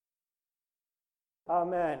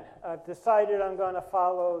Amen. I've decided I'm going to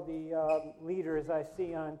follow the leaders I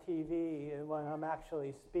see on TV, and when I'm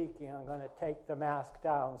actually speaking, I'm going to take the mask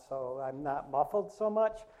down so I'm not muffled so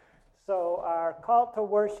much. So our call to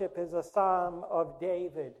worship is a Psalm of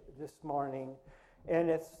David this morning, and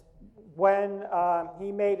it's when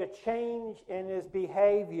he made a change in his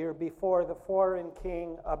behavior before the foreign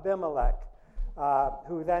king Abimelech,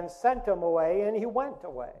 who then sent him away, and he went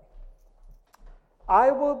away. I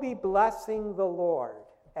will be blessing the Lord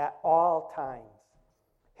at all times.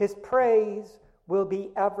 His praise will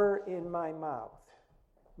be ever in my mouth.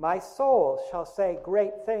 My soul shall say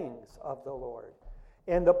great things of the Lord,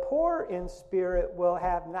 and the poor in spirit will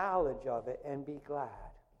have knowledge of it and be glad.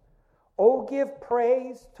 Oh, give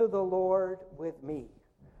praise to the Lord with me.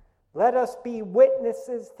 Let us be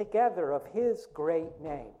witnesses together of his great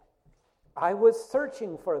name. I was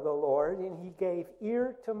searching for the Lord, and he gave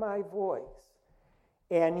ear to my voice.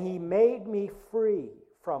 And he made me free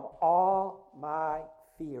from all my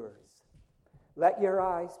fears. Let your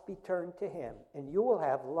eyes be turned to him, and you will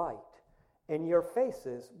have light, and your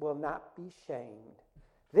faces will not be shamed.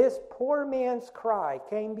 This poor man's cry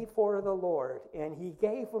came before the Lord, and he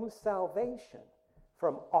gave him salvation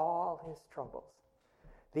from all his troubles.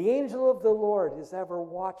 The angel of the Lord is ever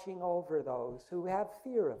watching over those who have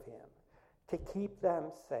fear of him to keep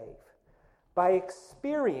them safe. By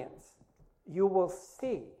experience, you will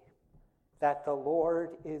see that the Lord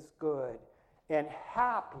is good, and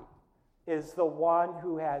happy is the one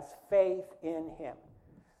who has faith in him.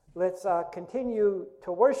 Let's continue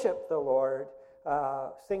to worship the Lord,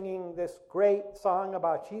 singing this great song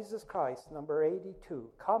about Jesus Christ, number 82,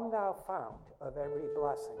 Come Thou Fount of Every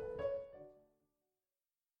Blessing.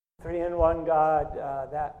 Three-in-one God,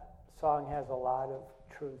 that song has a lot of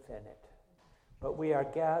truth in it. But we are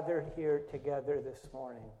gathered here together this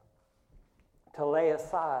morning to lay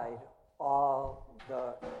aside all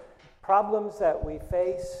the problems that we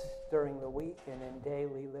face during the week and in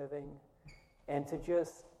daily living, and to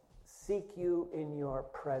just seek you in your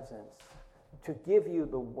presence, to give you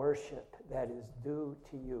the worship that is due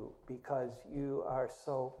to you, because you are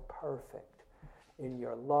so perfect in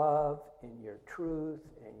your love, in your truth,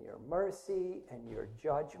 in your mercy, and your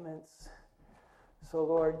judgments. So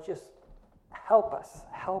Lord, just help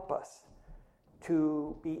us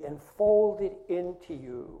to be enfolded into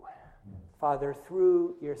you, Father,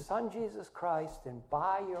 through your Son, Jesus Christ, and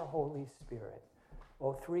by your Holy Spirit.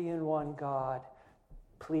 O three-in-one God,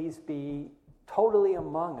 please be totally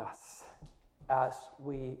among us as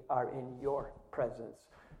we are in your presence,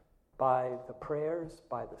 by the prayers,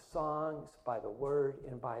 by the songs, by the word,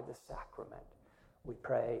 and by the sacrament. We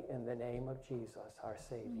pray in the name of Jesus, our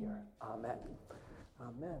Savior. Amen.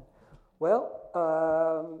 Amen.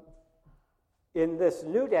 Well, in this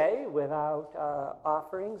new day, without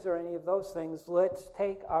offerings or any of those things, let's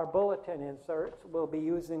take our bulletin inserts. We'll be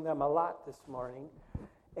using them a lot this morning.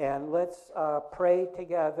 And let's pray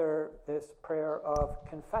together this prayer of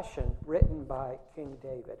confession written by King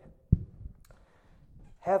David.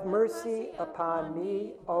 Have mercy upon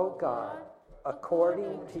me, O God,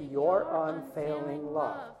 according to your unfailing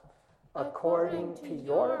love. According to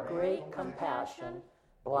your great compassion,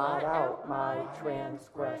 blot out my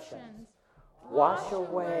transgressions. Wash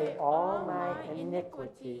away all my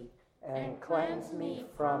iniquity and cleanse me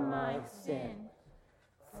from my sin.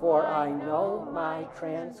 For I know my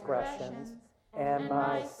transgressions, and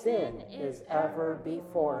my sin is ever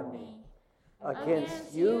before me.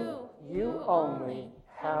 Against you, you only,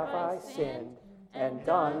 have I sinned and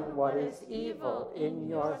done what is evil in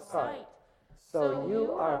your sight. So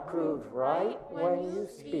you are proved right when you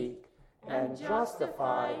speak, and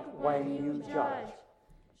justified when you judge.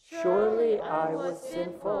 Surely I was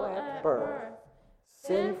sinful at birth,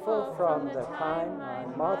 sinful from the time my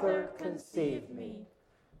mother conceived me.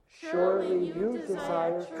 Surely you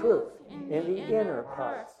desire truth in the inner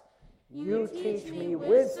parts. You teach me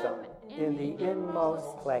wisdom in the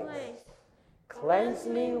inmost place. Cleanse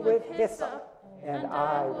me with hyssop, and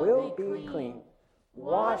I will be clean.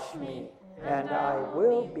 Wash me, and I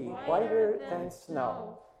will be whiter than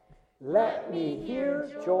snow. Let me hear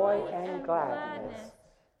joy and gladness.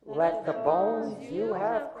 Let the bones you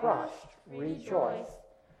have crushed rejoice.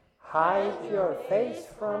 Hide your face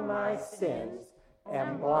from my sins,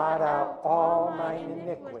 and blot out all my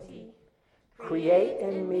iniquity. Create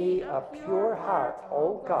in me a pure heart,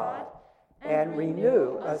 O God, and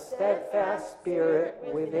renew a steadfast spirit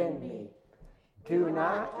within me. Do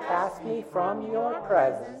not cast me from your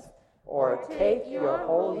presence, or take your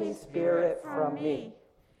Holy Spirit from me.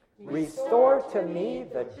 Restore to me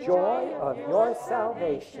the joy of your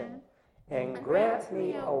salvation, and grant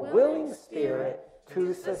me a willing spirit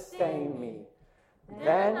to sustain me.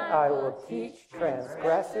 Then I will teach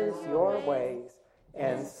transgressors your ways,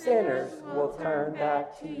 and sinners will turn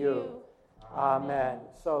back to you. Amen.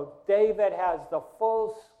 So David has the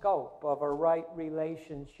full scope of a right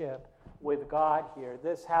relationship with God here.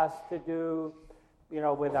 This has to do,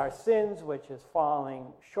 with our sins, which is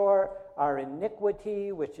falling short, our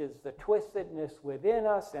iniquity, which is the twistedness within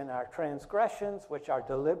us, and our transgressions, which are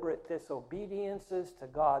deliberate disobediences to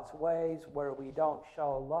God's ways where we don't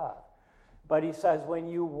show love. But he says, when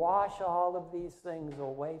you wash all of these things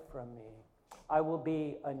away from me, I will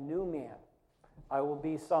be a new man. I will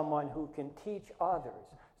be someone who can teach others.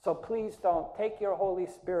 So please don't take your Holy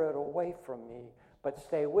Spirit away from me, but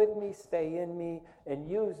stay with me, stay in me, and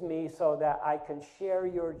use me so that I can share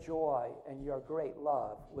your joy and your great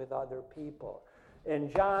love with other people.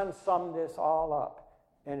 And John summed this all up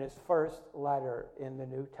in his first letter in the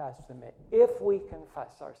New Testament. If we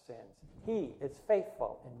confess our sins, he is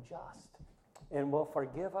faithful and just and will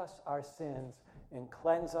forgive us our sins and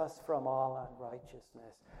cleanse us from all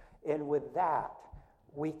unrighteousness. And with that,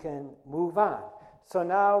 we can move on. So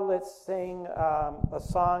now let's sing a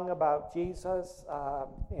song about Jesus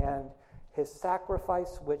and his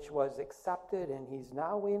sacrifice, which was accepted, and he's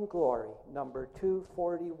now in glory. Number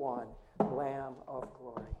 241, Lamb of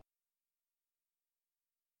Glory.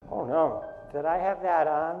 Oh no, did I have that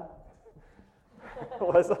on?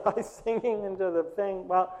 Was I singing into the thing?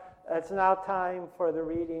 Well, it's now time for the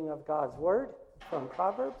reading of God's Word from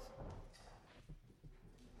Proverbs.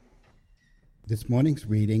 This morning's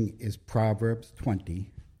reading is Proverbs 20,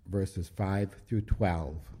 verses 5 through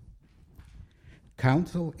 12.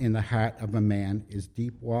 Counsel in the heart of a man is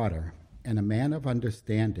deep water, and a man of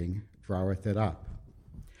understanding draweth it up.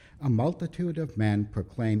 A multitude of men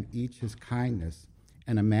proclaim each his kindness,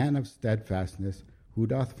 and a man of steadfastness who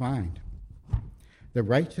doth find? The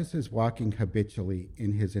righteous is walking habitually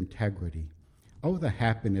in his integrity. Oh, the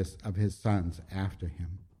happiness of his sons after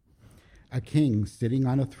him. A king sitting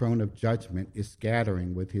on a throne of judgment is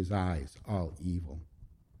scattering with his eyes all evil.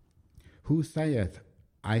 Who saith,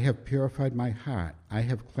 I have purified my heart, I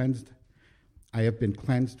have been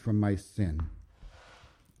cleansed from my sin.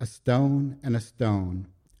 A stone and a stone,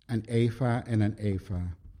 an ephah and an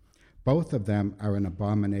ephah, both of them are an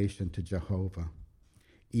abomination to Jehovah.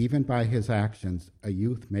 Even by his actions a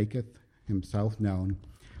youth maketh himself known,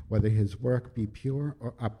 whether his work be pure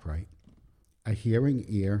or upright. A hearing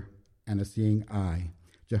ear and a seeing eye,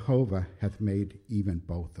 Jehovah hath made even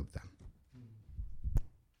both of them.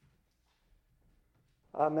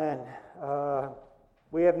 Amen.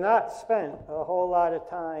 We have not spent a whole lot of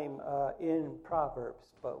time in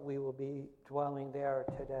Proverbs, but we will be dwelling there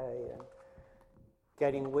today and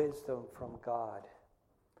getting wisdom from God.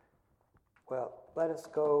 Well, let us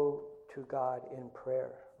go to God in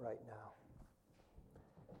prayer right now.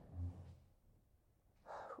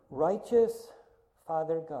 Righteous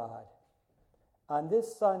Father God, on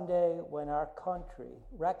this Sunday when our country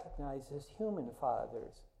recognizes human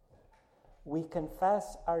fathers, we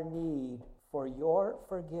confess our need for your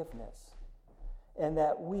forgiveness and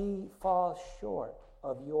that we fall short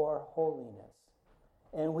of your holiness.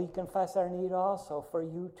 And we confess our need also for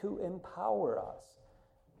you to empower us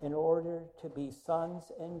in order to be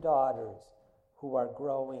sons and daughters who are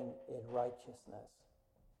growing in righteousness.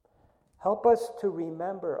 Help us to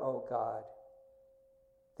remember, O God,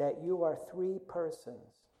 that you are three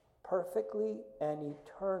persons, perfectly and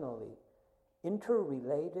eternally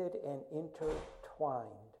interrelated and intertwined.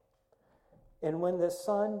 And when the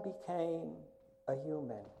Son became a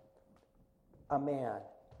human, a man,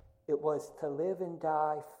 it was to live and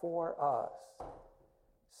die for us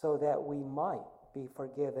so that we might be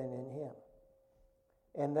forgiven in him.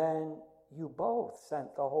 And then you both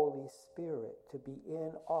sent the Holy Spirit to be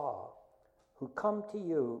in all who come to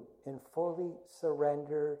you in fully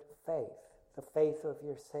surrendered faith, the faith of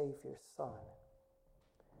your Savior Son.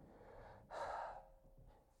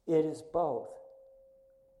 It is both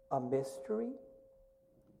a mystery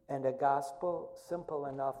and a gospel simple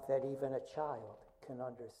enough that even a child can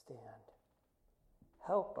understand.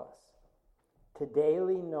 Help us to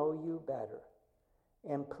daily know you better,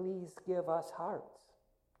 and please give us hearts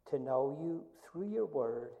to know you through your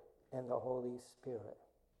word and the Holy Spirit.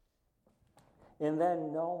 And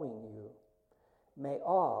then knowing you, may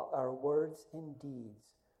all our words and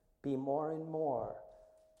deeds be more and more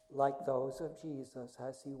like those of Jesus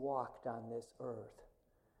as he walked on this earth,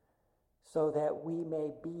 so that we may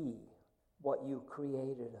be what you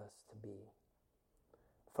created us to be.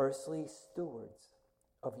 Firstly, stewards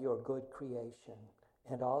of your good creation,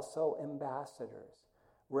 and also ambassadors,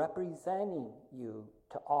 representing you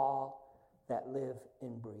to all that live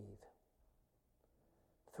and breathe.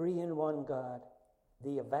 Three in one God,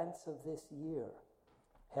 The events of this year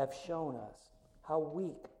have shown us how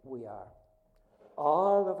weak we are.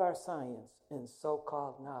 All of our science and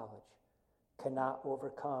so-called knowledge cannot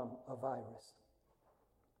overcome a virus.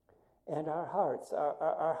 And our hearts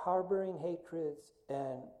are harboring hatreds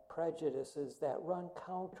and prejudices that run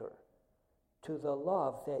counter to the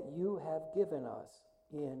love that you have given us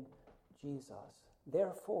in Jesus.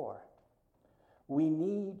 Therefore, we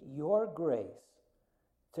need your grace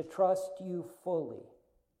to trust you fully,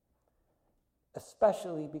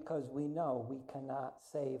 especially because we know we cannot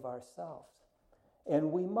save ourselves.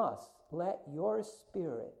 And we must let your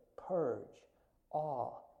Spirit purge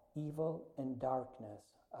all evil and darkness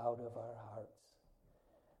out of our hearts.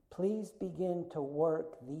 Please begin to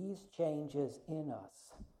work these changes in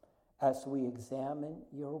us as we examine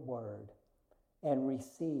your word and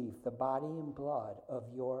receive the body and blood of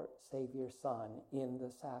your Savior Son in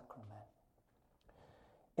the sacrament.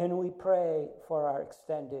 And we pray for our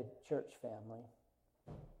extended church family.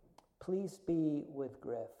 Please be with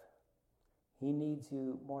Griff. He needs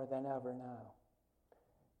you more than ever now.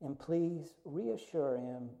 And please reassure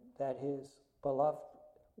him that his beloved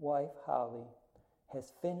wife, Holly,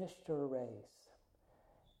 has finished her race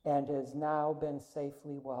and has now been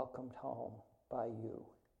safely welcomed home by you.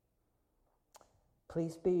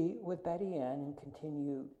 Please be with Betty Ann and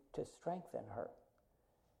continue to strengthen her.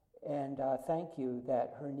 And thank you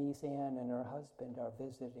that her niece Ann and her husband are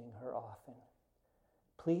visiting her often.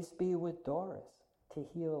 Please be with Doris to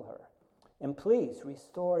heal her. And please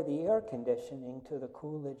restore the air conditioning to the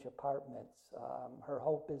Coolidge apartments. Her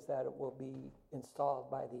hope is that it will be installed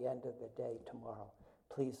by the end of the day tomorrow.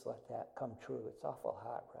 Please let that come true. It's awful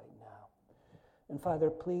hot right now. And Father,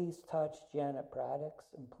 please touch Janet Braddock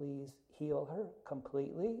and please heal her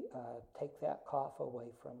completely. Take that cough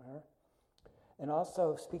away from her. And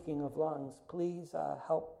also, speaking of lungs, please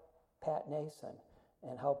help Pat Nason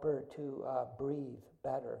and help her to breathe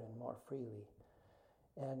better and more freely.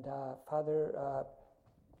 And Father,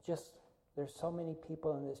 there's so many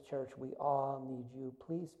people in this church. We all need you.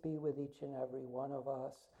 Please be with each and every one of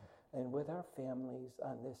us and with our families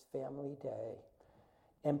on this family day.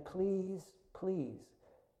 And please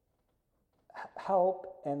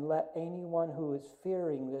help and let anyone who is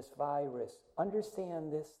fearing this virus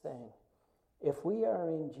understand this thing. If we are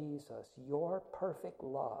in Jesus, your perfect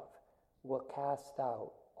love will cast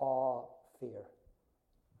out all fear.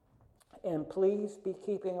 And please be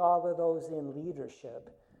keeping all of those in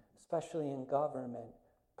leadership, especially in government,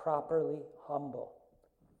 properly humble.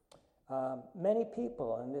 Many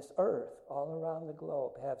people on this earth, all around the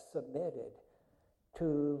globe, have submitted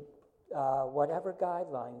to whatever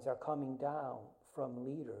guidelines are coming down from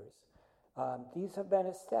leaders. These have been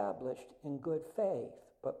established in good faith,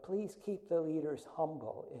 but please keep the leaders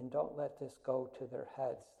humble and don't let this go to their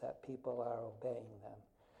heads that people are obeying them.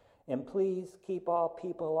 And please keep all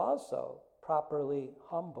people also properly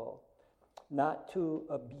humble, not to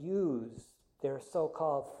abuse their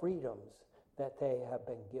so-called freedoms that they have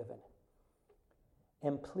been given.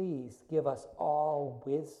 And please give us all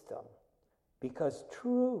wisdom, because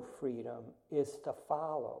true freedom is to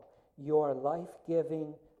follow your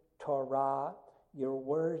life-giving Torah, your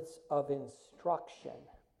words of instruction.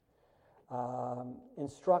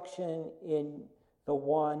 Instruction in the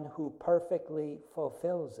one who perfectly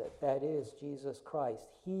fulfills it, that is Jesus Christ.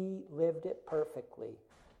 He lived it perfectly.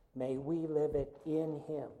 May we live it in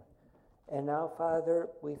him. And now, Father,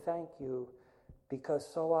 we thank you because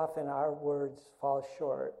so often our words fall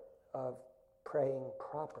short of praying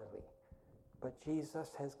properly. But Jesus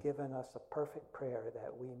has given us a perfect prayer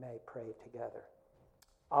that we may pray together.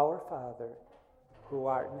 Our Father, who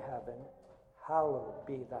art in heaven, hallowed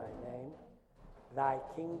be thy name. Thy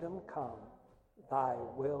kingdom come, thy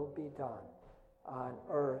will be done, on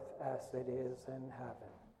earth as it is in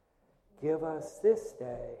heaven. Give us this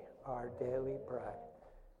day our daily bread,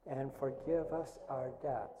 and forgive us our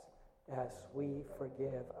debts as we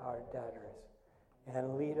forgive our debtors.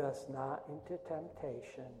 And lead us not into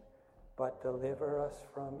temptation, but deliver us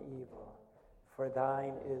from evil. For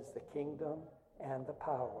thine is the kingdom and the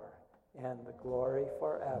power and the glory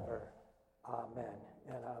forever. Amen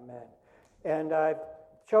and amen. And I've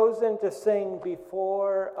chosen to sing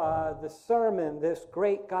before the sermon this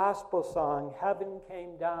great gospel song, Heaven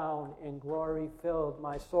Came Down and Glory Filled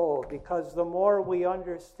My Soul, because the more we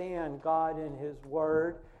understand God and his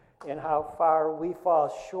word and how far we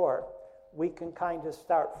fall short, we can kind of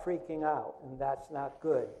start freaking out, and that's not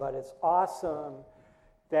good. But it's awesome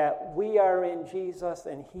that we are in Jesus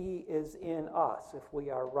and he is in us if we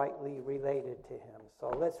are rightly related to him. So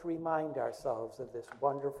let's remind ourselves of this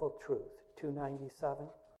wonderful truth. 297.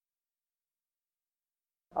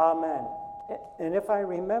 Amen. And if I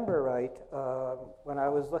remember right, when I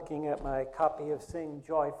was looking at my copy of Sing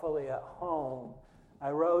Joyfully at Home, I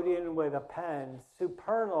wrote in with a pen,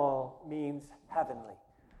 supernal means heavenly.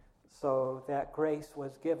 So that grace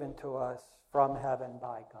was given to us from heaven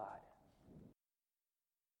by God.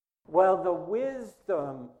 Well, the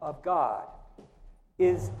wisdom of God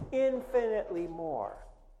is infinitely more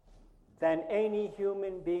than any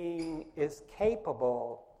human being is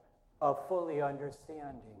capable of fully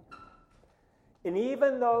understanding. And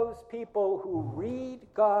even those people who read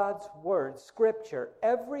God's word, Scripture,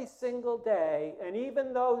 every single day, and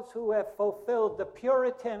even those who have fulfilled the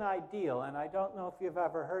Puritan ideal, and I don't know if you've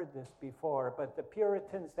ever heard this before, but the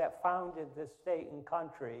Puritans that founded this state and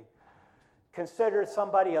country consider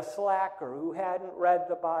somebody a slacker who hadn't read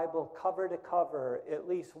the Bible cover to cover at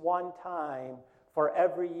least one time for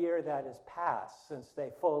every year that has passed since they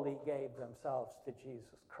fully gave themselves to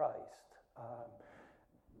Jesus Christ.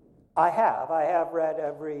 I have read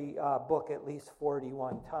every book at least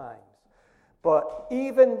 41 times. But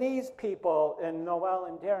even these people, and Noel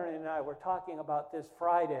and Darren and I were talking about this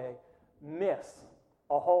Friday, miss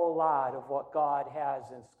a whole lot of what God has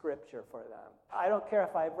in Scripture for them. I don't care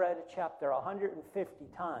if I've read a chapter 150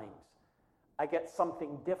 times. I get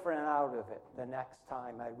something different out of it the next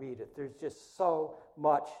time I read it. There's just so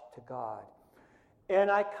much to God. And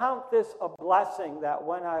I count this a blessing that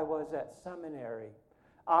when I was at seminary,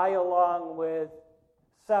 I, along with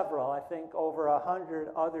several, I think over 100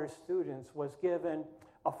 other students, was given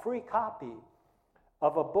a free copy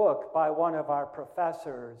of a book by one of our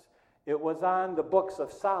professors. It was on the books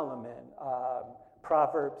of Solomon,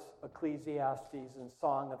 Proverbs, Ecclesiastes, and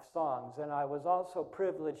Song of Songs. And I was also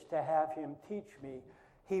privileged to have him teach me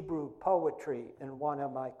Hebrew poetry in one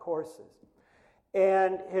of my courses.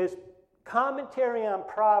 And his commentary on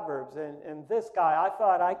Proverbs, and this guy, I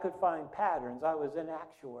thought I could find patterns. I was an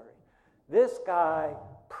actuary. This guy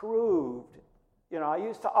proved, I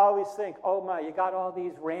used to always think, oh my, you got all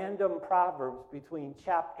these random proverbs between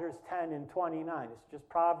chapters 10 and 29. It's just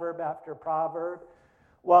proverb after proverb.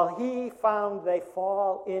 Well, he found they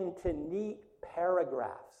fall into neat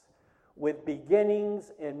paragraphs with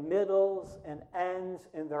beginnings and middles and ends,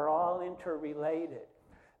 and they're all interrelated.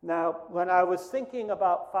 Now, when I was thinking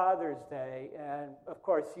about Father's Day, and of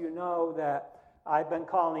course you know that I've been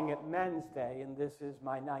calling it Men's Day, and this is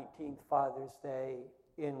my 19th Father's Day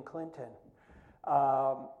in Clinton.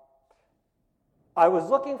 I was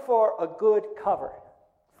looking for a good cover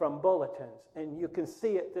from bulletins, and you can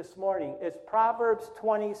see it this morning. It's Proverbs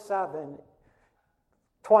 20,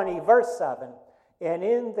 verse 7, and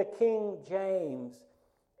in the King James,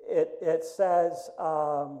 it says,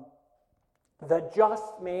 the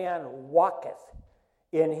just man walketh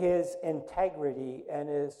in his integrity, and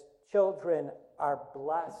his children are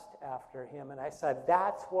blessed after him. And I said,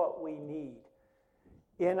 that's what we need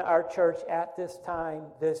in our church at this time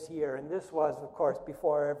this year. And this was, of course,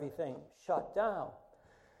 before everything shut down.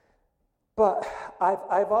 But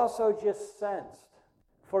I've also just sensed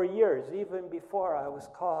for years, even before I was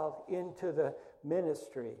called into the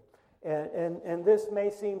ministry, and this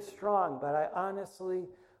may seem strong, but I honestly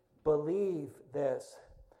believe this,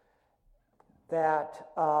 that,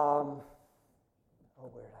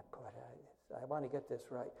 where did I put it? I want to get this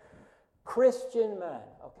right. Christian men,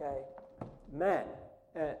 okay? Men.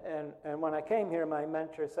 And when I came here, my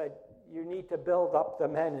mentor said, you need to build up the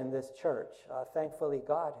men in this church. Thankfully,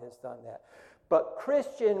 God has done that. But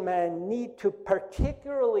Christian men need to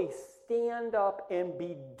particularly stand up and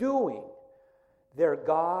be doing their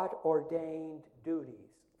God-ordained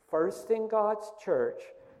duties. First in God's church,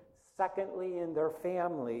 secondly in their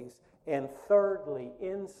families, and thirdly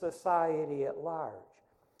in society at large.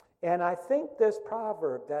 And I think this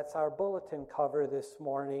proverb that's our bulletin cover this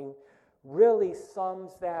morning really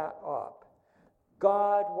sums that up.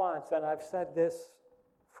 God wants, and I've said this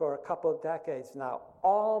for a couple of decades now,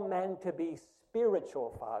 all men to be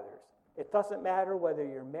spiritual fathers. It doesn't matter whether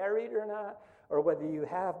you're married or not, or whether you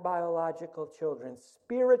have biological children,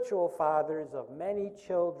 spiritual fathers of many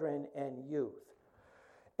children and youth.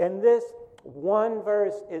 And this one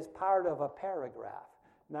verse is part of a paragraph.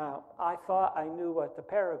 Now, I thought I knew what the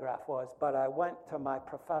paragraph was, but I went to my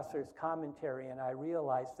professor's commentary and I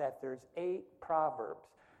realized that there's 8 proverbs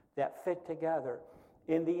that fit together.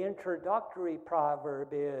 In the introductory proverb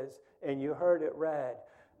is, and you heard it read,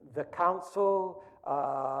 the counsel,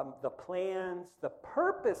 the plans, the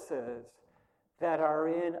purposes that are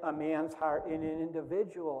in a man's heart, in an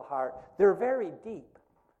individual heart, they're very deep.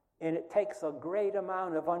 And it takes a great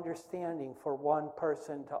amount of understanding for one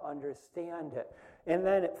person to understand it. And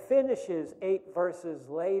then it finishes 8 verses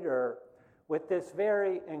later with this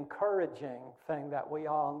very encouraging thing that we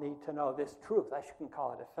all need to know, this truth, I shouldn't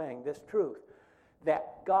call it a thing, this truth,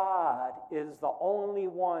 that God is the only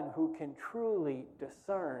one who can truly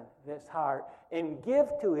discern this heart and give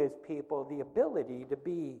to his people the ability to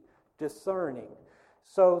be discerning.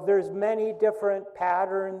 So there's many different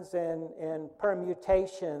patterns and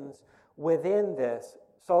permutations within this.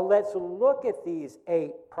 So let's look at these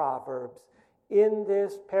 8 proverbs in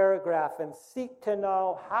this paragraph and seek to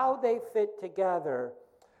know how they fit together.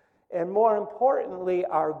 And more importantly,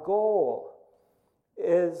 our goal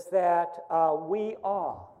is that we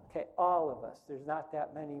all of us, there's not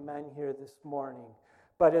that many men here this morning,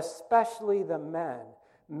 but especially the men,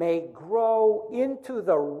 may grow into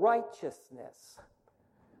the righteousness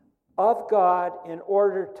of God in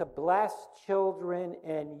order to bless children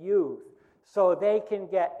and youth so they can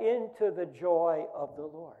get into the joy of the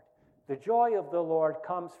Lord. The joy of the Lord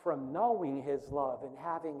comes from knowing his love and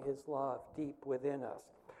having his love deep within us.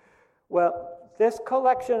 Well, this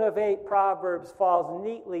collection of 8 proverbs falls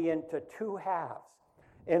neatly into 2 halves.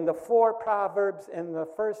 In the 4 proverbs in the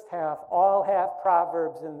first half, all have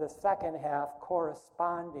proverbs in the second half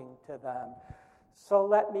corresponding to them. So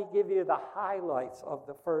let me give you the highlights of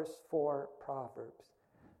the first 4 proverbs.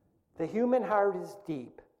 The human heart is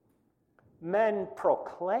deep. Men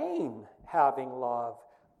proclaim having love,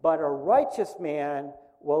 but a righteous man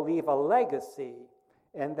will leave a legacy,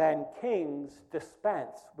 and then kings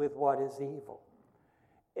dispense with what is evil.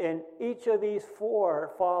 And each of these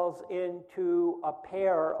 4 falls into a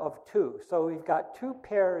pair of 2. So we've got 2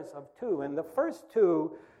 pairs of 2. And the first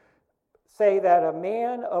 2 say that a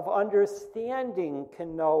man of understanding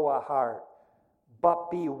can know a heart, but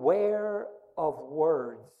beware of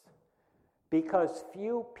words, because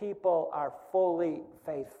few people are fully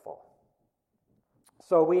faithful.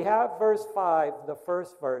 So we have verse 5, the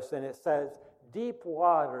first verse, and it says, deep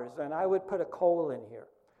waters, and I would put a colon here.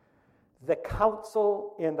 The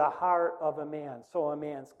counsel in the heart of a man. So a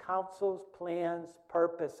man's counsels, plans,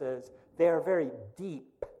 purposes, they are very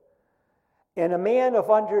deep. And a man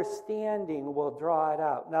of understanding will draw it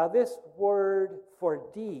out. Now this word for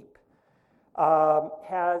deep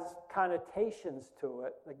has connotations to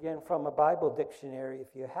it, again from a Bible dictionary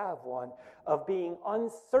if you have one, of being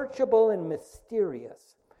unsearchable and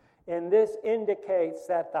mysterious. And this indicates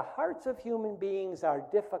that the hearts of human beings are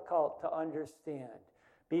difficult to understand.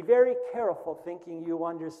 Be very careful thinking you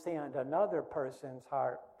understand another person's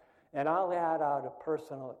heart. And I'll add out a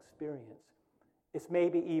personal experience. It's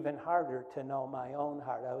maybe even harder to know my own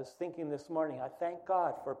heart. I was thinking this morning, I thank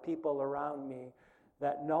God for people around me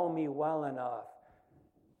that know me well enough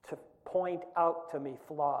to point out to me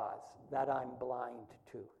flaws that I'm blind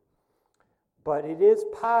to. But it is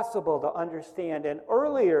possible to understand. And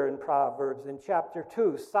earlier in Proverbs, in chapter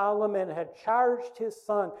 2, Solomon had charged his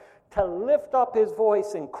son to lift up his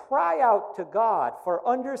voice and cry out to God for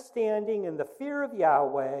understanding and the fear of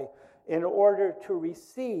Yahweh in order to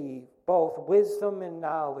receive both wisdom and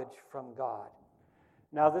knowledge from God.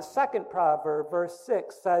 Now the second proverb, verse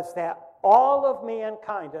 6, says that all of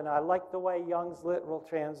mankind, and I like the way Young's literal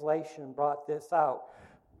translation brought this out,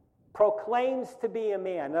 proclaims to be a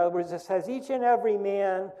man. In other words, it says each and every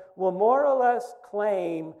man will more or less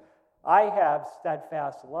claim, I have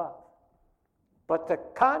steadfast love. But the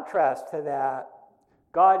contrast to that,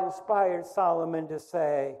 God inspired Solomon to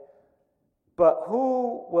say, but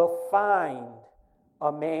who will find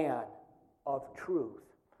a man of truth?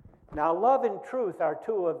 Now, love and truth are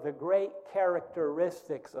 2 of the great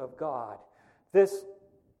characteristics of God. This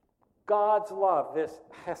God's love, this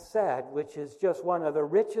chesed, which is just one of the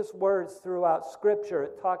richest words throughout Scripture,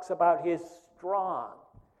 it talks about his strong,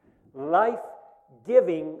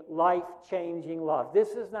 life-giving, life-changing love. This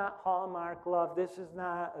is not Hallmark love. This is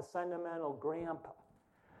not a sentimental grandpa.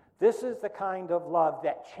 This is the kind of love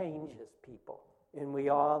that changes people, and we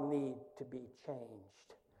all need to be changed.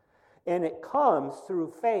 And it comes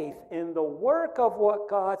through faith in the work of what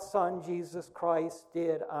God's Son, Jesus Christ,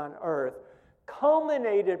 did on earth,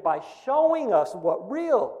 culminated by showing us what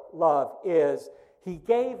real love is. He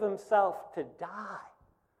gave himself to die.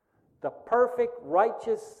 The perfect,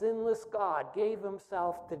 righteous, sinless God gave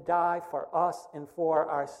himself to die for us and for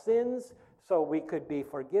our sins so we could be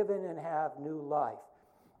forgiven and have new life.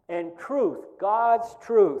 And truth, God's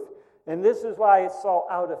truth, and this is why it's so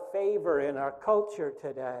out of favor in our culture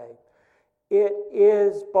today, it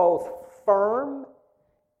is both firm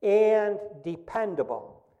and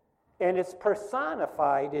dependable. And it's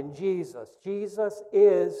personified in Jesus. Jesus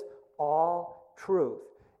is all truth.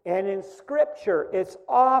 And in Scripture, it's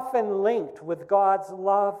often linked with God's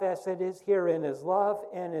love as it is here in his love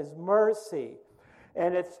and his mercy.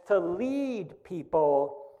 And it's to lead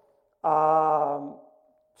people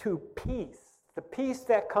to peace, the peace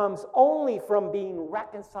that comes only from being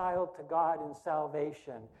reconciled to God in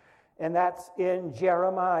salvation. And that's in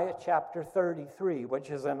Jeremiah chapter 33, which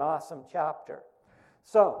is an awesome chapter.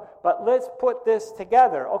 So, but let's put this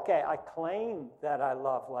together. Okay, I claim that I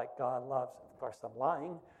love like God loves. Of course, I'm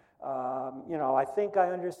lying. I think I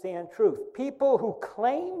understand truth. People who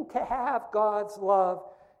claim to have God's love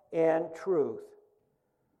and truth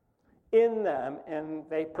in them, and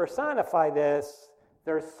they personify this,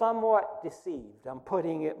 they're somewhat deceived. I'm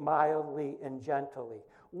putting it mildly and gently.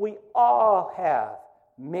 We all have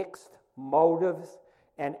mixed motives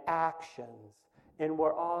and actions, and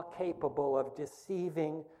we're all capable of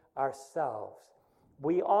deceiving ourselves.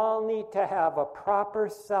 We all need to have a proper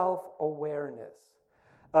self-awareness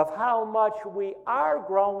of how much we are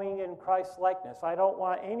growing in Christ-likeness. I don't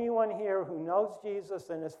want anyone here who knows Jesus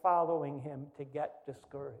and is following him to get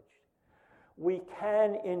discouraged. We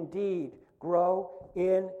can indeed grow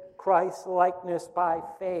in Christ-likeness by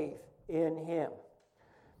faith in him.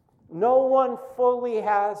 No one fully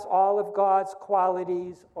has all of God's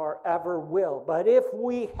qualities or ever will. But if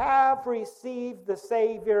we have received the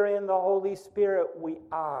Savior and the Holy Spirit, we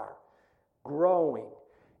are growing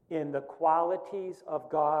in the qualities of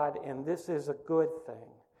God, and this is a good thing.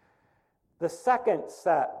 The second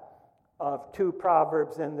set of two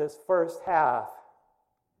proverbs in this first half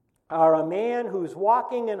are: a man who's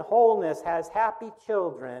walking in wholeness has happy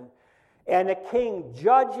children, and a king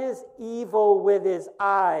judges evil with his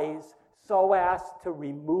eyes so as to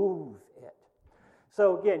remove it.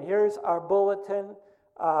 So again, here's our bulletin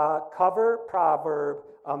cover proverb: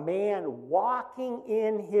 a man walking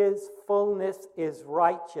in his fullness is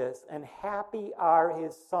righteous, and happy are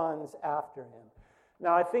his sons after him.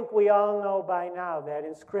 Now, I think we all know by now that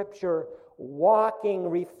in Scripture, walking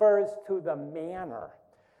refers to the manner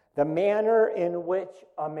in which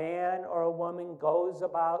a man or a woman goes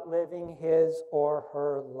about living his or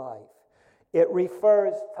her life. It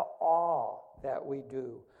refers to all that we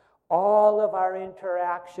do, all of our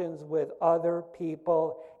interactions with other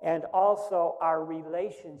people, and also our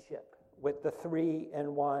relationship with the three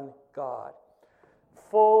in one God.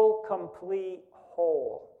 Full, complete,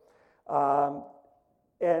 whole.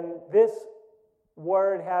 And this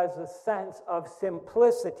word has a sense of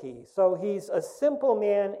simplicity. So he's a simple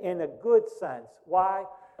man in a good sense. Why?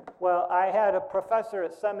 Well, I had a professor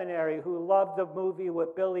at seminary who loved the movie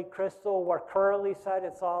with Billy Crystal where Curly said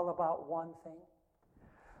it's all about one thing.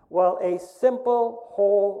 Well, a simple,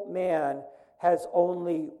 whole man has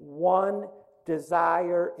only one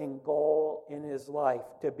desire and goal in his life: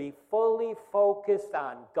 to be fully focused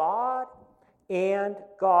on God and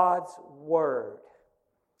God's Word.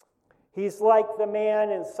 He's like the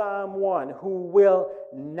man in Psalm 1 who will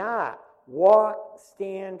not walk,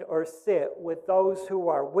 stand, or sit with those who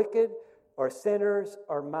are wicked or sinners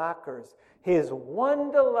or mockers. His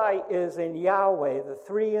one delight is in Yahweh, the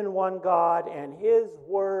three-in-one God, and his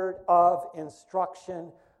word of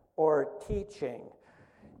instruction or teaching.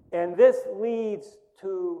 And this leads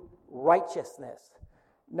to righteousness.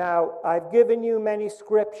 Now, I've given you many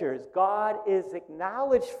scriptures. God is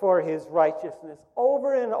acknowledged for his righteousness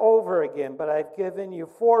over and over again, but I've given you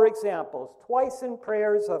 4 examples: twice in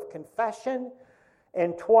prayers of confession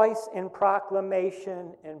and twice in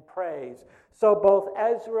proclamation and praise. So both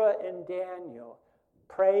Ezra and Daniel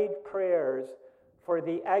prayed prayers for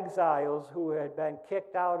the exiles who had been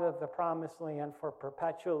kicked out of the promised land for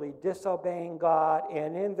perpetually disobeying God,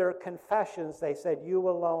 and in their confessions they said, "You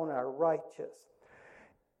alone are righteous."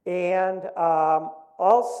 And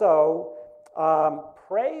also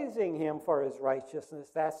praising him for his righteousness.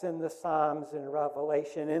 That's in the Psalms and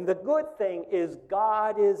Revelation. And the good thing is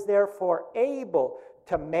God is therefore able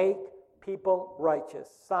to make people righteous.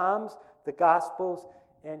 Psalms, the Gospels,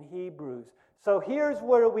 and Hebrews. So here's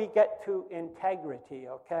where we get to integrity,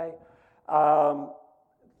 okay?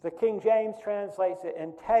 The King James translates it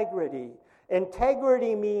integrity.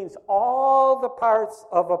 Integrity means all the parts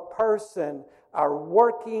of a person are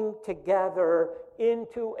working together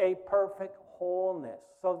into a perfect wholeness.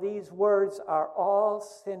 So these words are all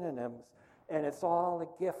synonyms, and it's all a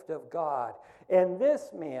gift of God. And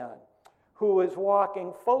this man, who is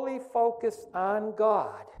walking fully focused on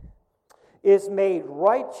God, is made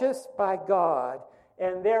righteous by God,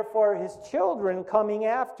 and therefore his children coming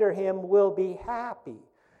after him will be happy.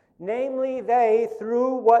 Namely, they,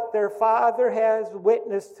 through what their father has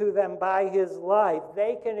witnessed to them by his life,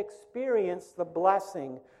 they can experience the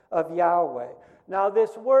blessing of Yahweh. Now,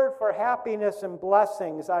 this word for happiness and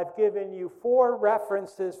blessings, I've given you 4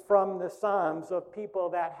 references from the Psalms of people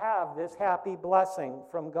that have this happy blessing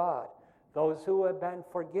from God. Those who have been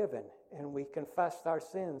forgiven and we confessed our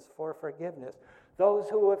sins for forgiveness. Those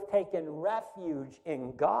who have taken refuge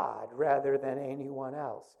in God rather than anyone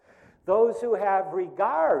else. Those who have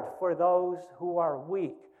regard for those who are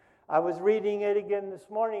weak. I was reading it again this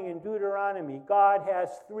morning in Deuteronomy. God has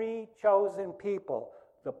 3 chosen people: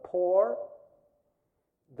 the poor,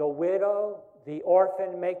 the widow, the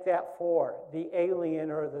orphan, make that 4, the alien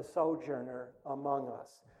or the sojourner among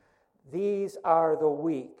us. These are the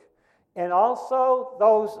weak. And also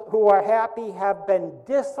those who are happy have been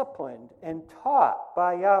disciplined and taught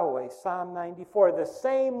by Yahweh. Psalm 94, the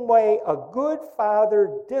same way a good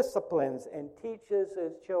father disciplines and teaches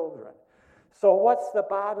his children. So what's the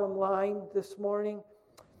bottom line this morning?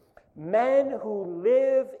 Men who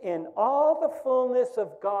live in all the fullness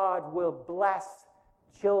of God will bless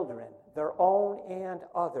children, their own and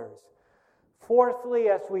others. Fourthly,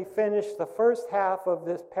 as we finish the first half of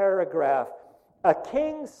this paragraph, a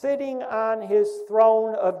king sitting on his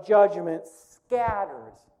throne of judgment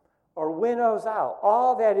scatters or winnows out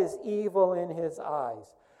all that is evil in his eyes.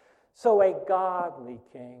 So a godly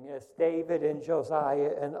king, as David and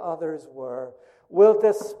Josiah and others were, will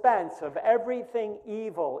dispense of everything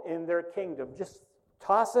evil in their kingdom. Just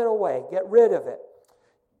toss it away, get rid of it.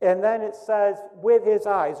 And then it says, with his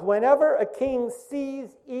eyes. Whenever a king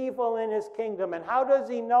sees evil in his kingdom, and how does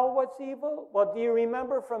he know what's evil? Well, do you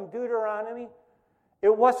remember from Deuteronomy?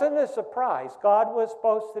 It wasn't a surprise. God was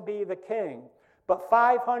supposed to be the king. But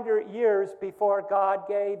 500 years before God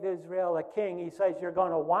gave Israel a king, he says, you're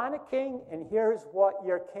going to want a king, and here's what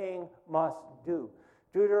your king must do.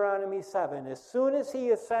 Deuteronomy 7, as soon as he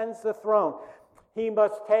ascends the throne, he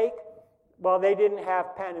must take, well, they didn't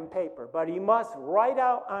have pen and paper, but he must write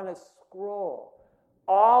out on a scroll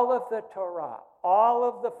all of the Torah, all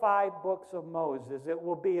of the 5 books of Moses. It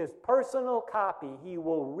will be his personal copy. He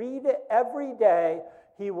will read it every day.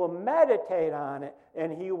 He will meditate on it,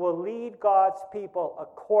 and he will lead God's people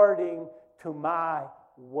according to my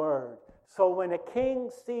word. So when a king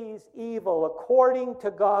sees evil according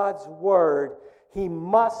to God's word, he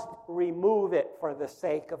must remove it for the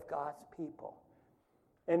sake of God's people.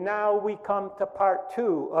 And now we come to part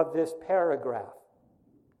 2 of this paragraph.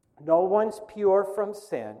 No one's pure from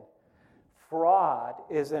sin. Fraud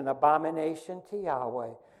is an abomination to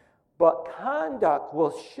Yahweh. But conduct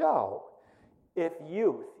will show if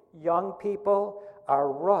youth, young people,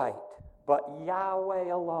 are right. But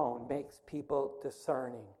Yahweh alone makes people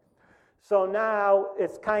discerning. So now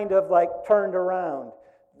it's kind of like turned around.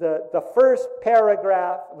 The first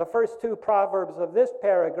paragraph, the first 2 proverbs of this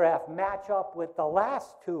paragraph match up with the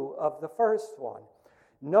last 2 of the first one.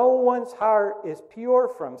 No one's heart is pure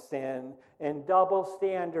from sin, and double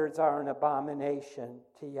standards are an abomination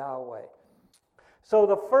to Yahweh. So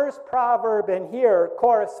the first proverb in here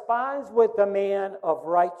corresponds with the man of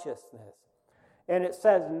righteousness. And it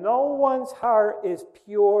says, no one's heart is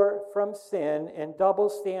pure from sin, and double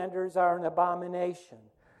standards are an abomination.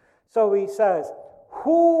 So he says,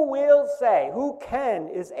 who will say,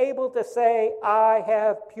 is able to say, I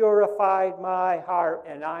have purified my heart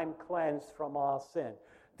and I'm cleansed from all sin?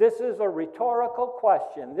 This is a rhetorical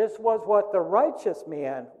question. This was what the righteous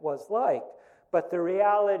man was like. But the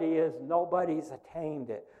reality is nobody's attained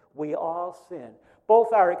it. We all sin.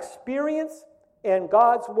 Both our experience and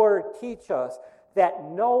God's word teach us that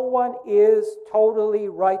no one is totally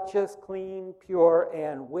righteous, clean, pure,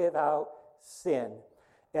 and without sin.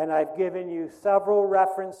 And I've given you several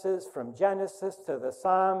references from Genesis to the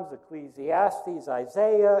Psalms, Ecclesiastes,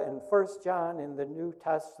 Isaiah, and 1 John in the New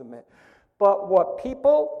Testament. But what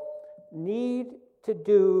people need to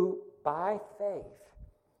do by faith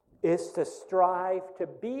is to strive to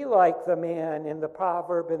be like the man in the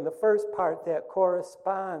proverb in the first part that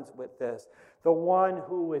corresponds with this, the one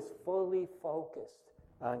who is fully focused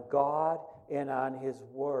on God and on his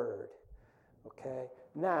word. Okay?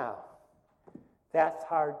 Now, that's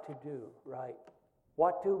hard to do, right?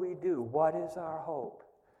 What do we do? What is our hope?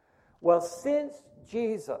 Well, since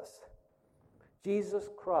Jesus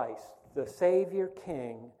Christ, the Savior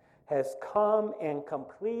King, has come and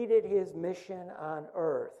completed his mission on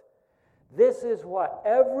earth, this is what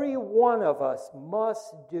every one of us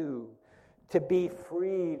must do to be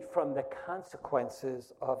freed from the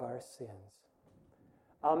consequences of our sins.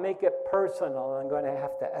 I'll make it personal. I'm going to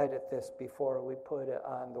have to edit this before we put it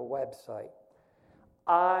on the website.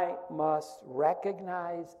 I must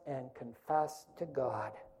recognize and confess to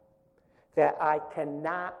God that I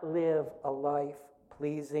cannot live a life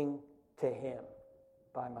pleasing to him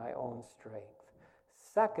by my own strength.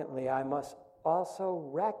 Secondly, I must also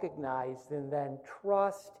recognize and then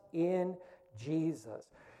trust in Jesus,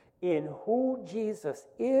 in who Jesus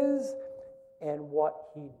is and what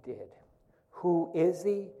he did. Who is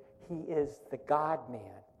he? He is the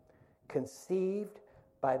God-man, conceived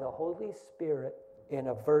by the Holy Spirit in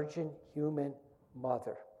a virgin human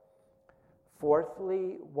mother.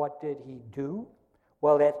 Fourthly, what did he do?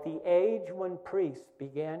 Well, at the age when priests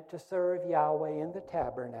began to serve Yahweh in the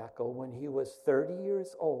tabernacle, when he was 30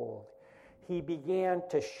 years old, he began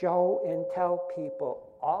to show and tell people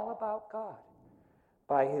all about God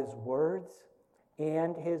by his words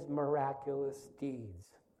and his miraculous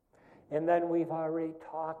deeds. And then we've already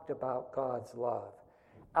talked about God's love.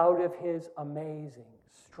 Out of his amazing,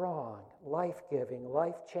 strong, life-giving,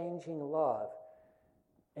 life-changing love,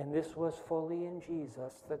 and this was fully in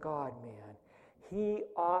Jesus, the God-man, he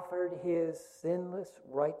offered his sinless,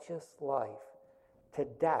 righteous life to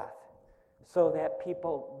death so that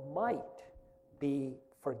people might be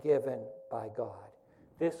forgiven by God.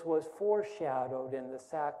 This was foreshadowed in the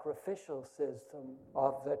sacrificial system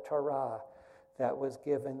of the Torah that was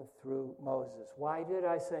given through Moses. Why did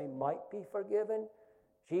I say might be forgiven?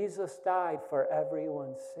 Jesus died for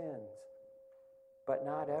everyone's sins, but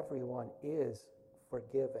not everyone is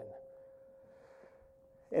forgiven.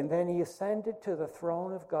 And then he ascended to the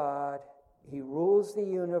throne of God. He rules the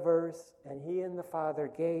universe, and he and the Father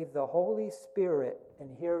gave the Holy Spirit, and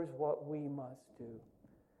here's what we must do.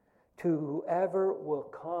 To whoever will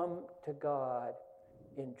come to God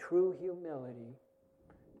in true humility,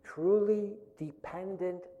 truly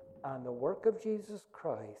dependent on the work of Jesus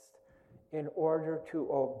Christ, in order to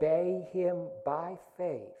obey him by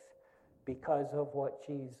faith because of what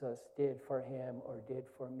Jesus did for him or did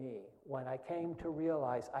for me. When I came to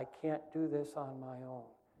realize I can't do this on my own,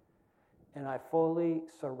 and I fully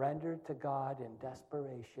surrendered to God in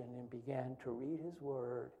desperation and began to read his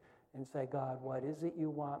word and say, God, what is it you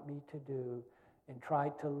want me to do? And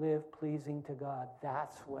tried to live pleasing to God.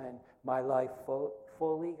 That's when my life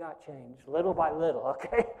fully got changed, little by little,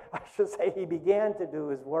 okay? I should say he began to do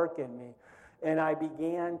his work in me. And I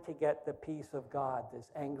began to get the peace of God,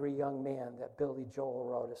 this angry young man that Billy Joel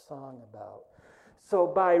wrote a song about. So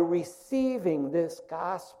by receiving this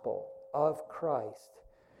gospel of Christ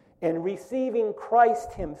and receiving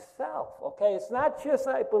Christ himself, okay, it's not just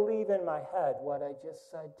I believe in my head what I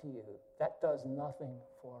just said to you. That does nothing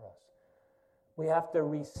for us. We have to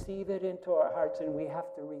receive it into our hearts, and we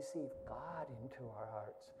have to receive God into our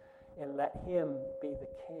hearts and let him be the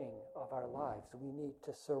king of our lives. We need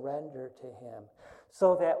to surrender to him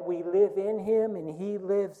so that we live in him and he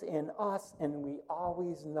lives in us, and we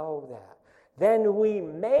always know that. Then we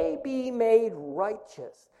may be made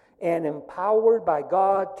righteous and empowered by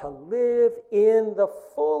God to live in the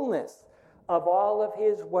fullness of all of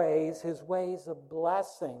his ways of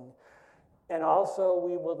blessing. And also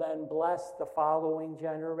we will then bless the following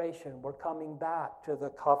generation. We're coming back to the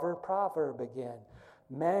cover proverb again.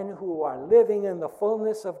 Men who are living in the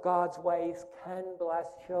fullness of God's ways can bless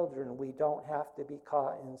children. We don't have to be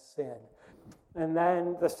caught in sin. And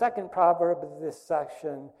then the second proverb of this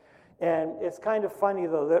section, and it's kind of funny,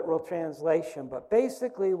 the literal translation, but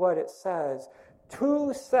basically what it says,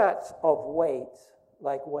 2 sets of weights,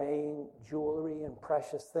 like weighing jewelry and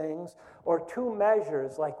precious things, or 2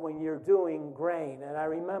 measures, like when you're doing grain. And I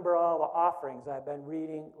remember all the offerings. I've been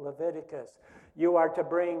reading Leviticus. You are to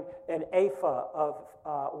bring an ephah of,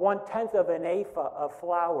 1/10 of an ephah of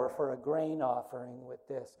flour for a grain offering with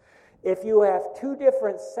this. If you have 2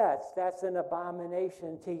 different sets, that's an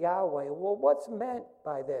abomination to Yahweh. Well, what's meant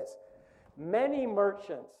by this? Many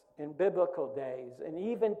merchants in biblical days, and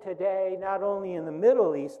even today, not only in the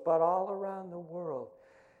Middle East, but all around the world,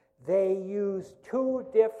 they use 2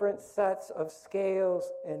 different sets of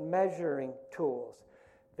scales and measuring tools.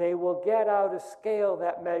 They will get out a scale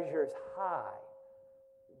that measures high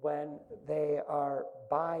when they are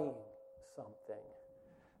buying something.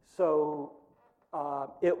 So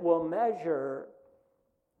it will measure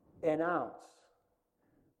an ounce.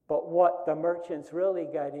 But what the merchant's really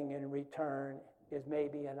getting in return is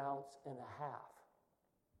maybe 1.5 ounces.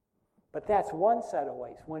 But that's one set of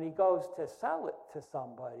weights. When he goes to sell it to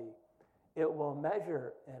somebody, it will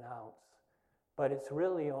measure 1 ounce, but it's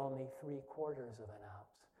really only 3/4 of an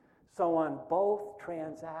ounce. So on both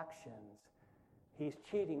transactions, he's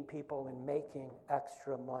cheating people and making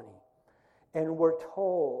extra money. And we're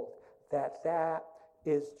told that that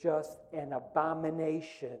is just an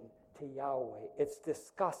abomination to Yahweh. It's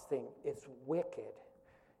disgusting. It's wicked.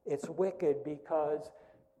 It's wicked because,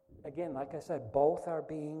 again, like I said, both are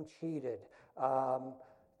being cheated.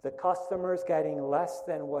 The customer's getting less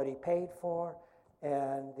than what he paid for,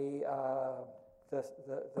 and the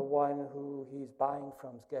one who he's buying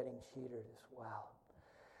from is getting cheated as well.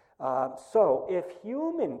 So if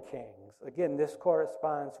human kings, again, this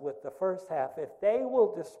corresponds with the first half, if they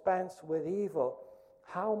will dispense with evil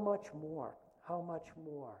how much more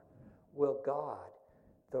will God,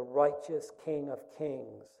 the righteous King of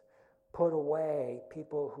Kings, put away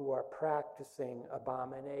people who are practicing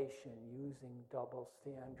abomination, using double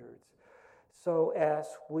standards? So as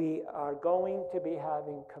we are going to be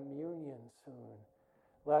having communion soon,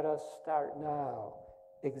 let us start now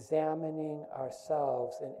examining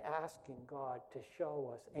ourselves and asking God to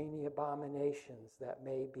show us any abominations that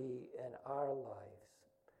may be in our lives.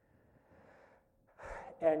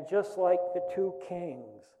 And just like the two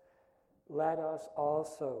kings, let us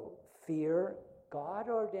also fear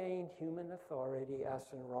God-ordained human authority, as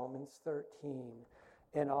in Romans 13,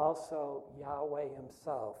 and also Yahweh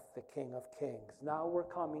himself, the King of Kings. Now we're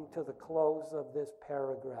coming to the close of this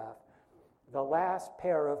paragraph. The last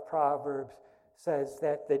pair of Proverbs says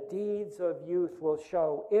that the deeds of youth will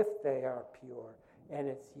show if they are pure. And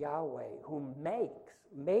it's Yahweh who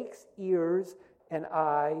makes ears and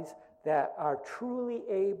eyes that are truly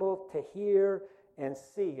able to hear and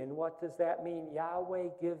see. And what does that mean? Yahweh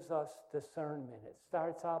gives us discernment. It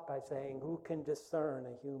starts out by saying, who can discern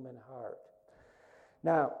a human heart?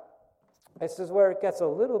 Now, this is where it gets a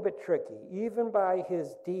little bit tricky. Even by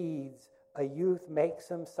his deeds, a youth makes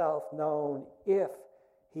himself known if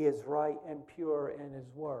he is right and pure in his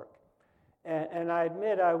work. And I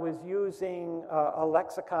admit I was using a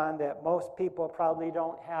lexicon that most people probably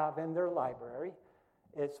don't have in their library.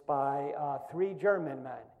 It's by three German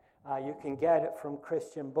men. You can get it from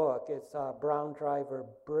Christian Book. It's Brown Driver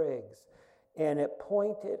Briggs. And it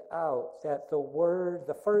pointed out that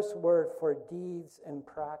the first word for deeds and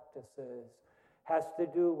practices has to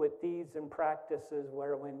do with deeds and practices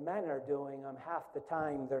where when men are doing them, half the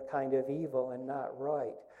time they're kind of evil and not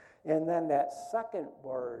right. And then that second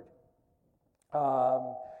word,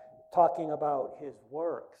 talking about his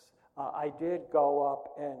works, I did go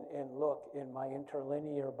up and look in my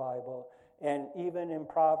interlinear Bible, and even in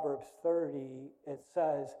Proverbs 30, it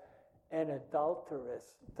says, an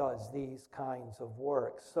adulteress does these kinds of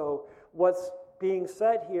works. So what's being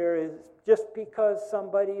said here is just because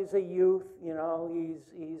somebody's a youth,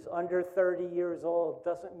 he's under 30 years old,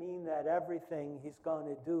 doesn't mean that everything he's going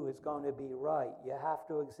to do is going to be right. You have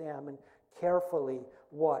to examine carefully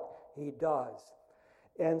what he does.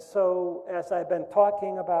 And so as I've been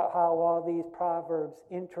talking about how all these proverbs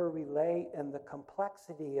interrelate and the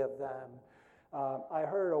complexity of them, I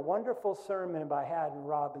heard a wonderful sermon by Haddon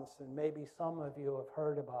Robinson. Maybe some of you have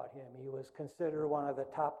heard about him. He was considered one of the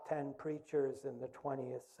top 10 preachers in the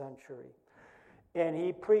 20th century. And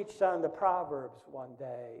he preached on the Proverbs one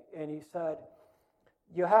day, and he said,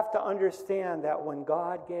 you have to understand that when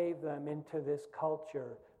God gave them into this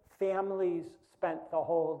culture, families spent the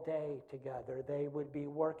whole day together. They would be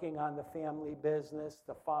working on the family business,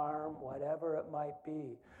 the farm, whatever it might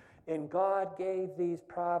be. And God gave these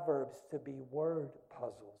proverbs to be word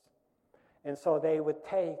puzzles. And so they would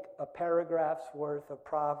take a paragraph's worth of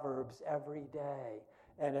proverbs every day.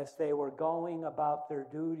 And as they were going about their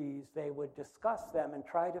duties, they would discuss them and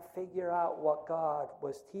try to figure out what God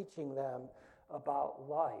was teaching them about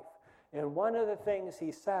life. And one of the things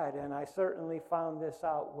he said, and I certainly found this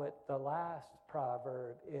out with the last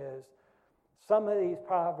proverb, is some of these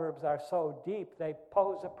proverbs are so deep they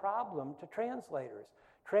pose a problem to translators.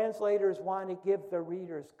 Translators want to give the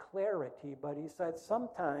readers clarity, but he said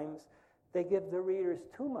sometimes they give the readers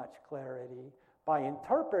too much clarity by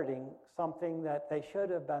interpreting something that they should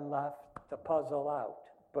have been left to puzzle out.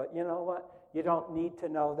 But you know what? You don't need to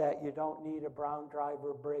know that. You don't need a Brown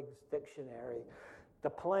Driver Briggs dictionary. The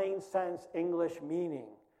plain sense English meaning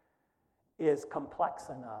is complex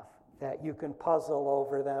enough that you can puzzle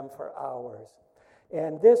over them for hours.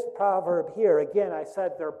 And this proverb here, again, I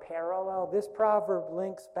said they're parallel. This proverb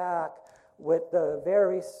links back with the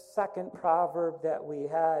very second proverb that we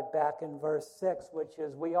had back in verse 6, which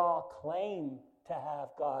is we all claim to have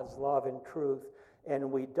God's love and truth, and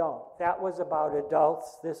we don't. That was about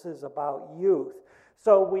adults. This is about youth.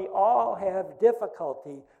 So we all have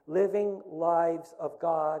difficulty living lives of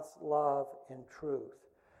God's love and truth.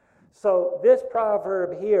 So this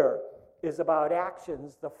proverb here is about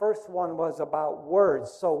actions. The first one was about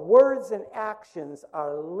words. So words and actions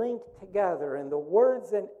are linked together, and the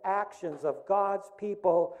words and actions of God's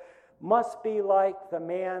people must be like the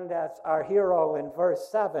man that's our hero in verse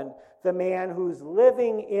 7, the man who's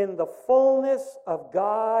living in the fullness of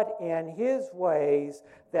God and his ways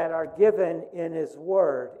that are given in his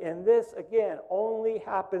word. And this, again, only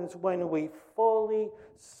happens when we fully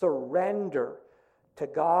surrender to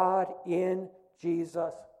God in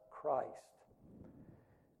Jesus Christ.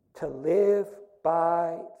 To live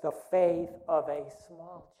by the faith of a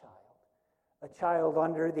small child. a child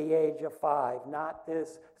under the age of 5, not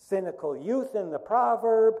this cynical youth in the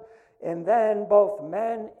proverb, and then both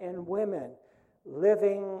men and women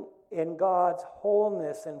living in God's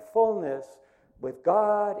wholeness and fullness with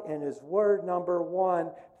God and His Word. Number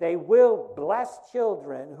 1, they will bless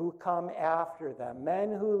children who come after them.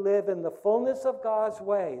 Men who live in the fullness of God's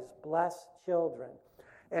ways bless children.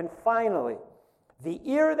 And finally, the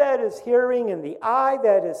ear that is hearing and the eye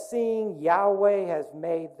that is seeing, Yahweh has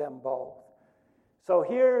made them both. So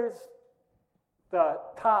here's the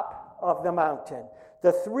top of the mountain.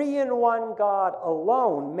 The 3-in-1 God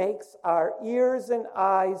alone makes our ears and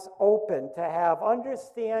eyes open to have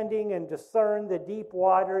understanding and discern the deep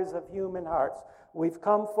waters of human hearts. We've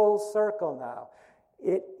come full circle now.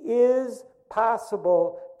 It is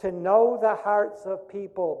possible to know the hearts of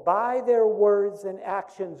people by their words and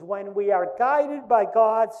actions when we are guided by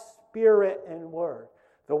God's Spirit and Word.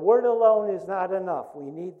 The Word alone is not enough. We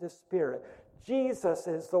need the Spirit. Jesus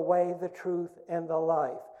is the way, the truth, and the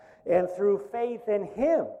life. And through faith in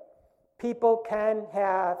Him, people can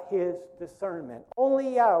have His discernment.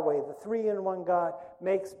 Only Yahweh, the 3-in-1 God,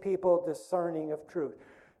 makes people discerning of truth.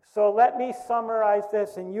 So let me summarize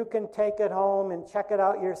this, and you can take it home and check it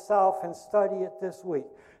out yourself and study it this week.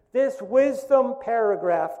 This wisdom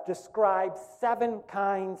paragraph describes 7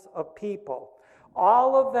 kinds of people.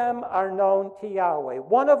 All of them are known to Yahweh.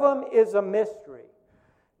 One of them is a mystery.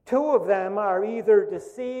 2 of them are either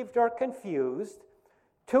deceived or confused.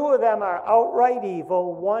 2 of them are outright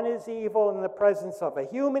evil. One is evil in the presence of a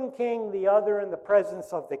human king, the other in the presence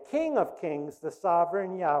of the King of Kings, the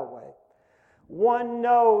sovereign Yahweh. One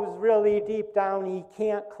knows really deep down he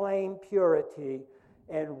can't claim purity,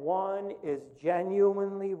 and one is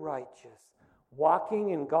genuinely righteous,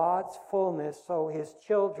 walking in God's fullness so his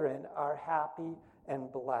children are happy and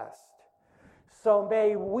blessed. So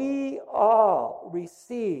may we all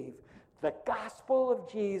receive the gospel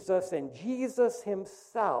of Jesus and Jesus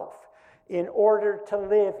Himself in order to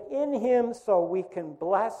live in Him so we can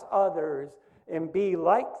bless others and be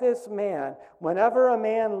like this man. Whenever a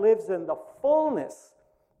man lives in the fullness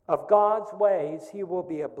of God's ways, he will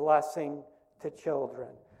be a blessing to children.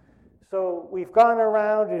 So we've gone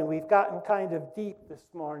around and we've gotten kind of deep this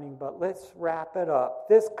morning, but let's wrap it up.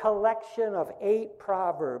 This collection of 8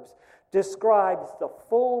 proverbs describes the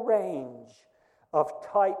full range of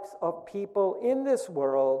types of people in this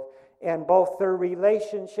world and both their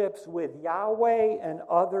relationships with Yahweh and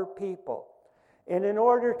other people. And in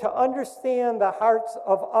order to understand the hearts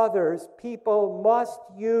of others, people must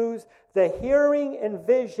use the hearing and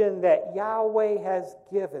vision that Yahweh has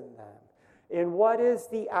given them. And what is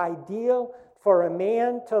the ideal for a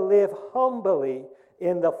man to live humbly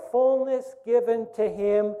in the fullness given to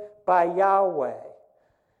him by Yahweh,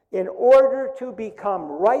 in order to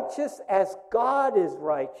become righteous as God is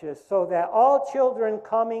righteous, so that all children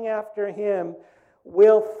coming after Him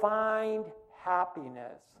will find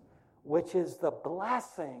happiness, which is the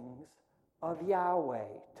blessings of Yahweh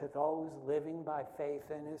to those living by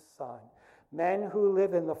faith in His Son. Men who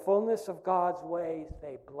live in the fullness of God's ways,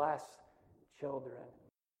 they bless children.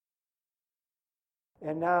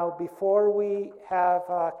 And now, before we have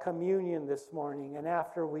communion this morning, and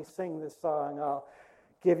after we sing this song, I'll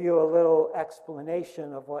give you a little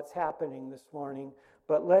explanation of what's happening this morning.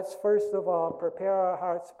 But let's first of all prepare our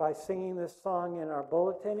hearts by singing this song in our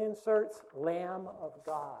bulletin inserts, Lamb of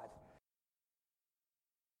God.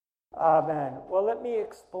 Amen. Well, let me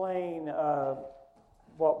explain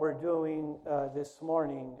what we're doing this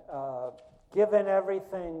morning. Given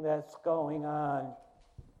everything that's going on,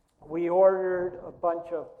 we ordered a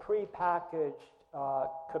bunch of prepackaged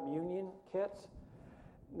communion kits.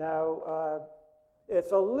 Now,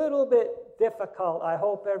 it's a little bit difficult. I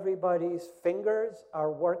hope everybody's fingers are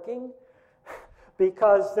working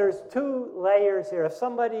because there's 2 layers here. If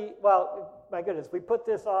somebody, well, my goodness, we put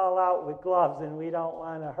this all out with gloves and we don't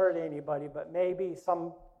want to hurt anybody, but maybe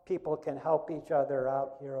some people can help each other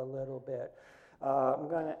out here a little bit. I'm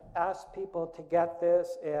going to ask people to get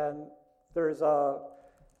this, and there's a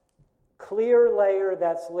clear layer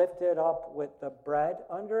that's lifted up with the bread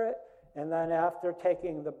under it, and then after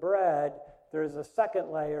taking the bread, there's a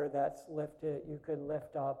second layer that's lifted, you can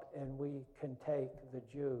lift up, and we can take the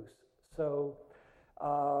juice. So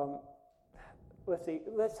let's see,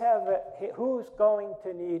 let's have it. Who's going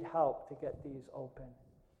to need help to get these open?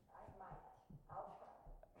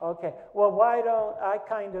 Okay, well, why don't I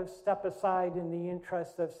kind of step aside in the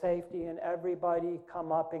interest of safety and everybody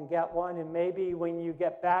come up and get one, and maybe when you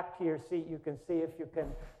get back to your seat, you can see if you can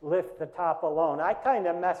lift the top alone. I kind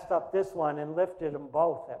of messed up this one and lifted them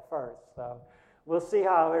both at first, so we'll see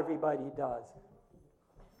how everybody does.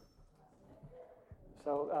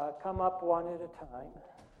 So come up one at a time.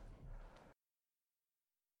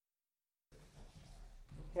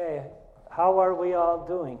 Okay, how are we all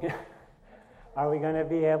doing? Are we going to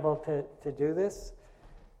be able to do this?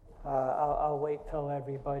 I'll wait till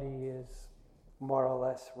everybody is more or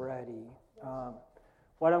less ready.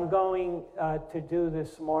 What I'm going to do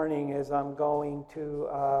this morning is I'm going to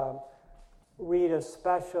read a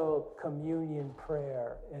special communion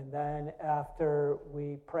prayer. And then after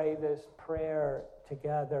we pray this prayer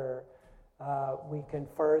together, we can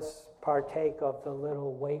first partake of the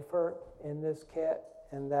little wafer in this kit.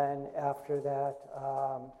 And then after that,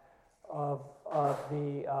 of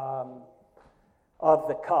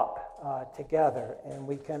the cup together, and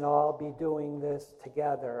we can all be doing this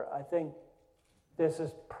together. I think this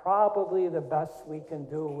is probably the best we can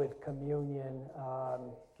do with communion,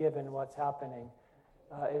 given what's happening.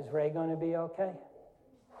 Is Ray going to be okay?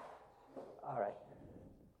 All right.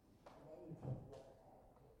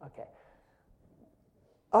 Okay.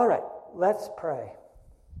 All right, let's pray.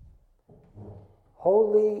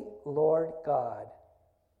 Holy Lord God,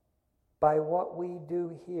 by what we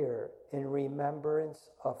do here in remembrance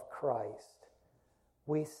of Christ,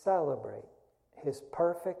 we celebrate his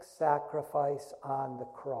perfect sacrifice on the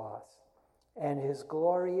cross and his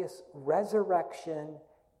glorious resurrection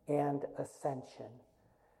and ascension.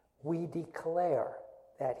 We declare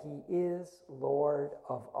that he is Lord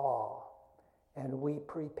of all, and we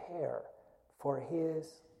prepare for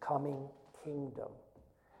his coming kingdom.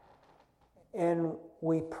 And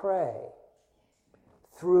we pray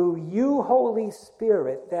through you, Holy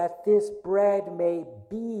Spirit, that this bread may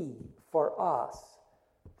be for us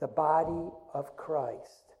the body of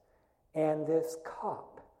Christ, and this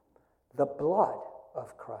cup the blood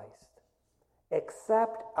of Christ.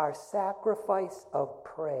 Accept our sacrifice of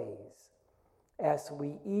praise as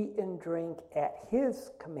we eat and drink at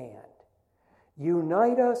his command.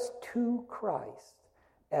 Unite us to Christ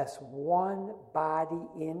as one body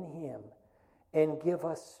in him, and give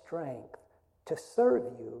us strength to serve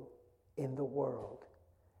you in the world.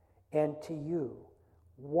 And to you,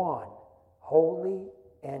 one holy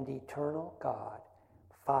and eternal God,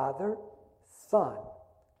 Father, Son,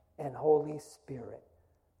 and Holy Spirit,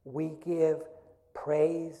 we give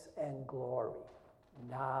praise and glory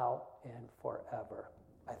now and forever.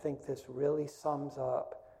 I think this really sums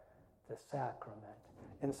up the sacrament.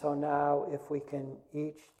 And so now if we can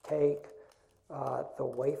each take the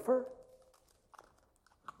wafer,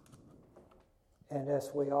 and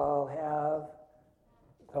as we all have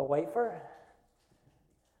the wafer,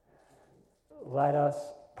 let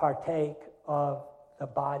us partake of the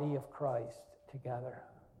body of Christ together.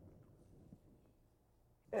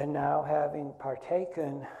 And now, having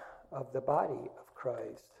partaken of the body of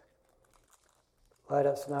Christ, let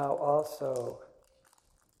us now also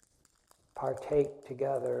partake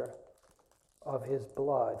together of his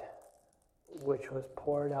blood, which was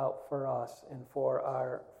poured out for us and for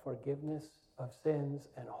our forgiveness of sins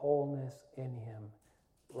and wholeness in him.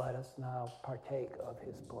 Let us now partake of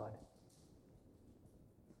his blood.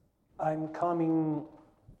 I'm coming,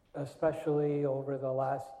 especially over the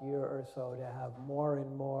last year or so, to have more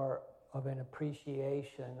and more of an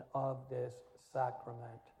appreciation of this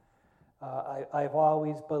sacrament. I've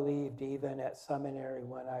always believed, even at seminary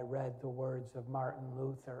when I read the words of Martin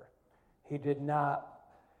Luther, he did not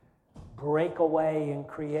break away and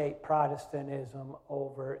create Protestantism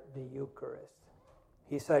over the Eucharist.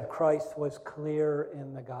 He said Christ was clear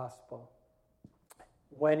in the gospel.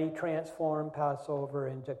 When he transformed Passover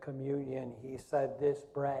into communion, he said, "This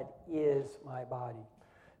bread is my body."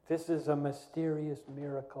 This is a mysterious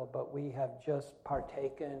miracle, but we have just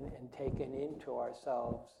partaken and taken into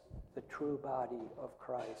ourselves the true body of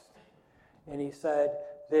Christ. And he said,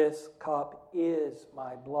 "This cup is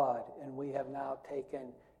my blood," and we have now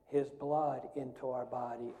taken his blood into our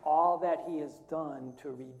body. All that he has done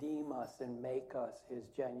to redeem us and make us his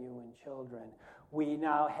genuine children. We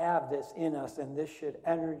now have this in us, and this should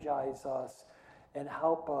energize us and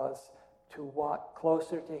help us to walk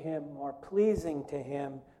closer to him, more pleasing to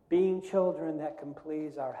him, being children that can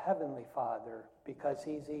please our Heavenly Father, because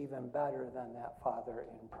he's even better than that Father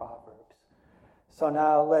in Proverbs. So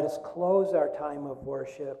now let us close our time of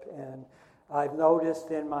worship, and I've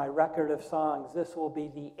noticed in my record of songs, this will be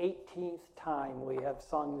the 18th time we have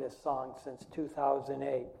sung this song since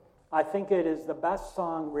 2008. I think it is the best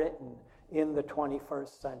song written in the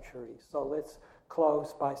 21st century. So let's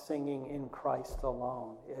close by singing "In Christ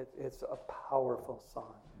Alone." It's a powerful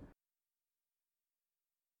song.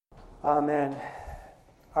 Amen.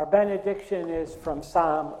 Our benediction is from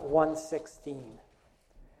Psalm 116.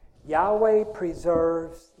 Yahweh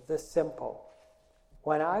preserves the simple.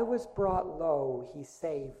 When I was brought low, he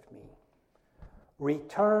saved me.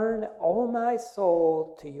 Return, O my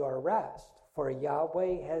soul, to your rest, for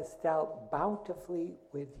Yahweh has dealt bountifully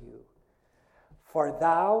with you. For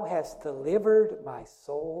thou hast delivered my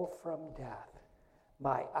soul from death,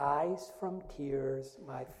 my eyes from tears,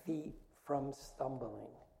 my feet from stumbling.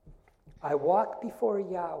 I walk before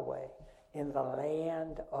Yahweh in the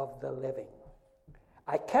land of the living.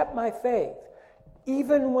 I kept my faith,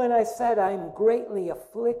 even when I said I'm greatly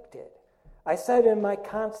afflicted. I said in my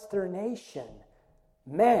consternation,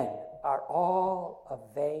 men are all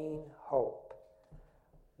a vain hope.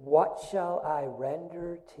 What shall I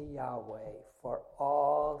render to Yahweh for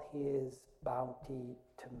all his bounty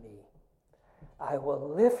to me? I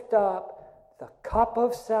will lift up the cup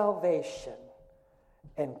of salvation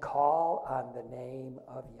and call on the name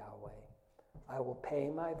of Yahweh. I will pay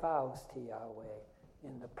my vows to Yahweh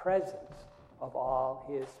in the presence of all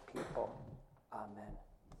his people. Amen.